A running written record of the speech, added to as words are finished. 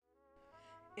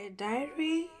A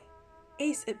diary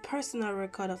is a personal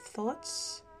record of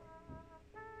thoughts,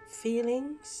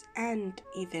 feelings, and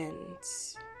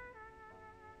events.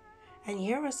 And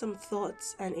here are some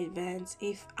thoughts and events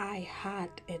if I had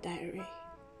a diary.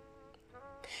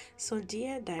 So,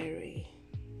 dear diary,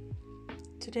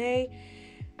 today,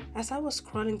 as I was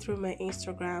scrolling through my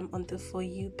Instagram on the For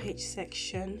You page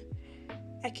section,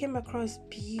 I came across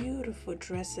beautiful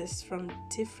dresses from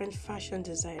different fashion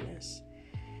designers.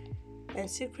 And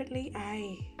secretly,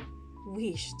 I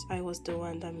wished I was the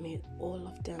one that made all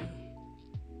of them.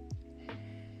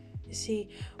 You see,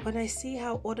 when I see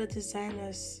how other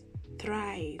designers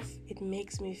thrive, it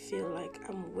makes me feel like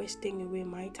I'm wasting away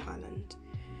my talent.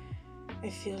 I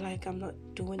feel like I'm not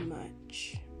doing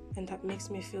much, and that makes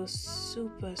me feel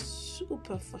super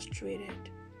frustrated.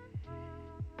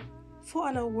 For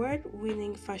an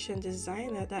award-winning fashion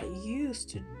designer that used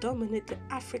to dominate the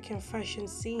African fashion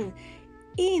scene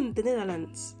in the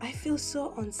Netherlands, I feel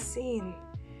so unseen,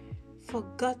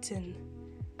 forgotten,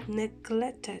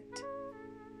 neglected,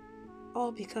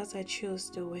 all because I chose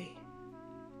the way.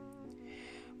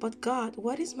 But God,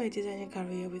 what is my designing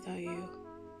career without you?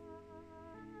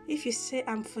 If you say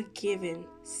I'm forgiven,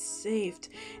 saved,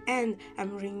 and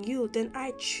I'm renewed, then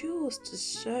I choose to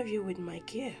serve you with my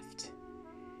gift.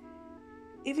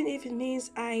 Even if it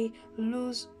means I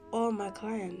lose all my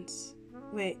clients.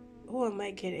 Wait, who am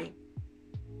I kidding?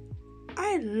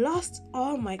 I lost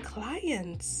all my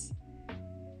clients.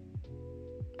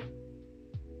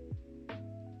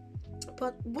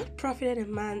 But what profited a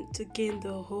man to gain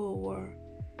the whole world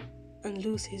and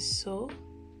lose his soul?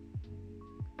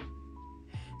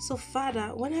 So, Father,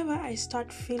 whenever I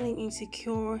start feeling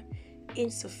insecure,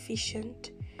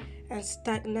 insufficient, and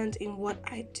stagnant in what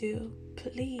I do,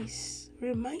 please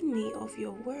remind me of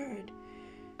your word.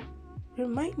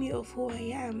 Remind me of who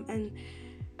I am and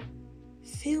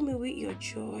fill me with your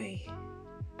joy.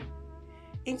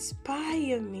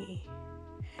 Inspire me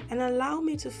and allow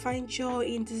me to find joy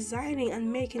in designing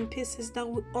and making pieces that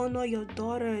will honor your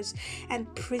daughters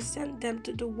and present them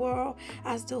to the world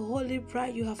as the holy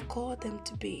bride you have called them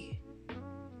to be.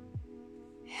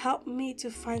 Help me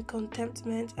to find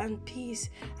contentment and peace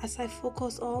as I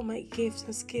focus all my gifts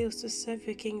and skills to serve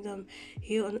your kingdom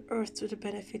here on earth to the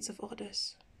benefits of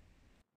others.